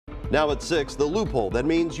Now at 6, the loophole that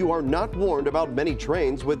means you are not warned about many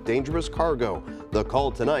trains with dangerous cargo. The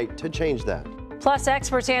call tonight to change that. Plus,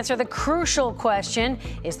 experts answer the crucial question,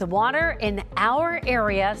 is the water in our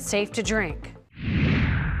area safe to drink?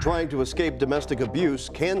 Trying to escape domestic abuse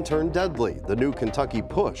can turn deadly. The new Kentucky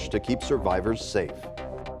push to keep survivors safe.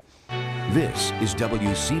 This is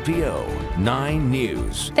WCPO 9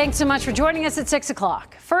 News. Thanks so much for joining us at 6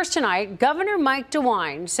 o'clock. First tonight, Governor Mike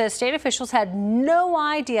DeWine says state officials had no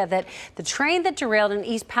idea that the train that derailed in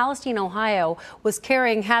East Palestine, Ohio, was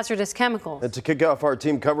carrying hazardous chemicals. And to kick off our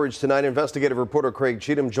team coverage tonight, investigative reporter Craig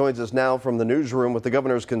Cheatham joins us now from the newsroom with the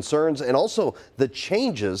governor's concerns and also the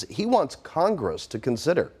changes he wants Congress to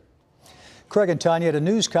consider. Craig and Tanya, at a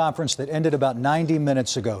news conference that ended about 90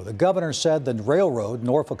 minutes ago, the governor said the railroad,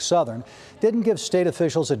 Norfolk Southern, didn't give state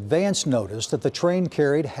officials advance notice that the train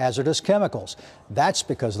carried hazardous chemicals. That's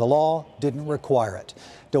because the law didn't require it.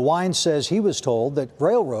 DeWine says he was told that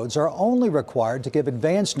railroads are only required to give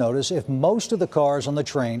advance notice if most of the cars on the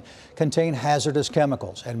train contain hazardous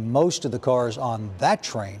chemicals, and most of the cars on that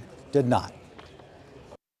train did not.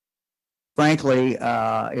 Frankly,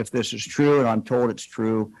 if this is true, and I'm told it's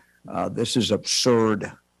true, this is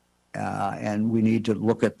absurd, and we need to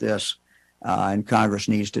look at this, and Congress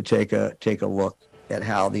needs to take a look at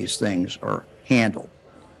how these things are handled.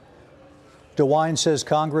 DeWine says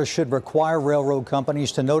Congress should require railroad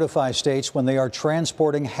companies to notify states when they are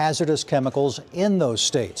transporting hazardous chemicals in those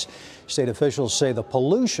states. State officials say the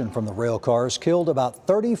pollution from the rail cars killed about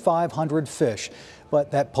 3,500 fish,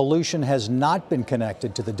 but that pollution has not been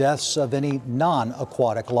connected to the deaths of any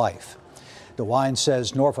non-aquatic life. DeWine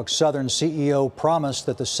says Norfolk Southern CEO promised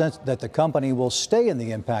that the company will stay in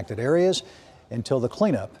the impacted areas until the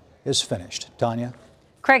cleanup is finished. Tanya?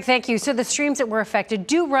 Craig, thank you. So the streams that were affected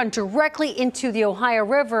do run directly into the Ohio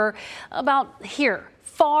River about here,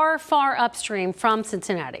 far, far upstream from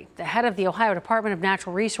Cincinnati. The head of the Ohio Department of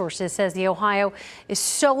Natural Resources says the Ohio is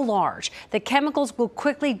so large that chemicals will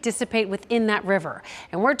quickly dissipate within that river.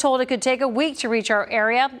 And we're told it could take a week to reach our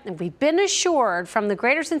area. And we've been assured from the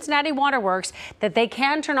Greater Cincinnati Water Works that they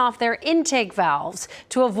can turn off their intake valves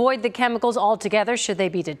to avoid the chemicals altogether should they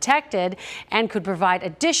be detected, and could provide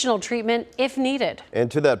additional treatment if needed.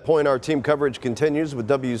 And to that point, our team coverage continues with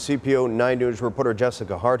WCPO 9 News reporter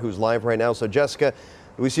Jessica Hart, who's live right now. So Jessica,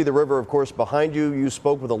 we see the river, of course, behind you. You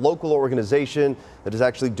spoke with a local organization that is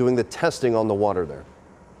actually doing the testing on the water there.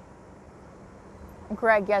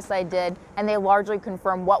 Greg, yes, I did. And they largely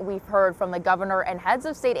confirm what we've heard from the governor and heads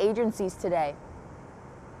of state agencies today.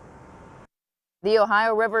 The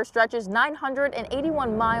Ohio River stretches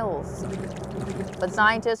 981 miles. But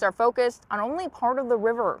scientists are focused on only part of the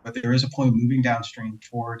river. But there is a point moving downstream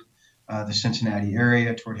toward the Cincinnati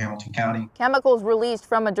area, toward Hamilton County. Chemicals released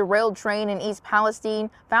from a derailed train in East Palestine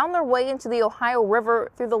found their way into the Ohio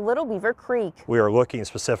River through the Little Beaver Creek. We are looking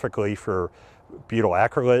specifically for butyl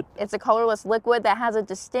acrylate. It's a colorless liquid that has a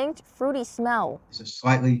distinct fruity smell. It's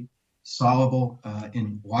slightly soluble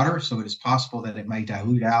in water, so it is possible that it may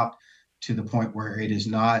dilute out to the point where it is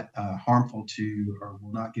not harmful to, or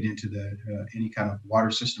will not get into the any kind of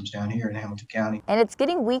water systems down here in Hamilton County. And it's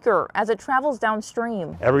getting weaker as it travels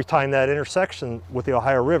downstream. Every time that intersection with the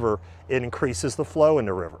Ohio River, it increases the flow in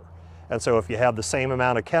the river. And so if you have the same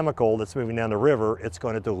amount of chemical that's moving down the river, it's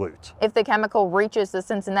going to dilute. If the chemical reaches the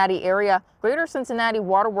Cincinnati area, Greater Cincinnati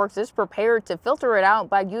Water Works is prepared to filter it out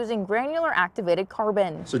by using granular activated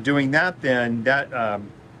carbon. So doing that, then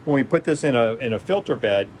when we put this in a filter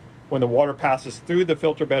bed, when the water passes through the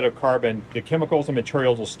filter bed of carbon, the chemicals and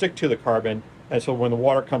materials will stick to the carbon, and so when the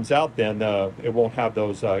water comes out, then it won't have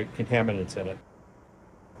those contaminants in it.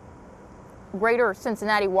 Greater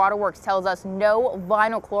Cincinnati Water Works tells us no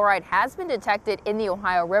vinyl chloride has been detected in the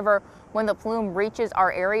Ohio River. When the plume reaches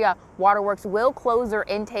our area, Waterworks will close their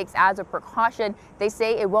intakes as a precaution. They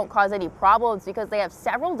say it won't cause any problems because they have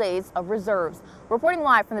several days of reserves. Reporting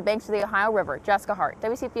live from the banks of the Ohio River, Jessica Hart,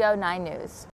 WCPO 9 News.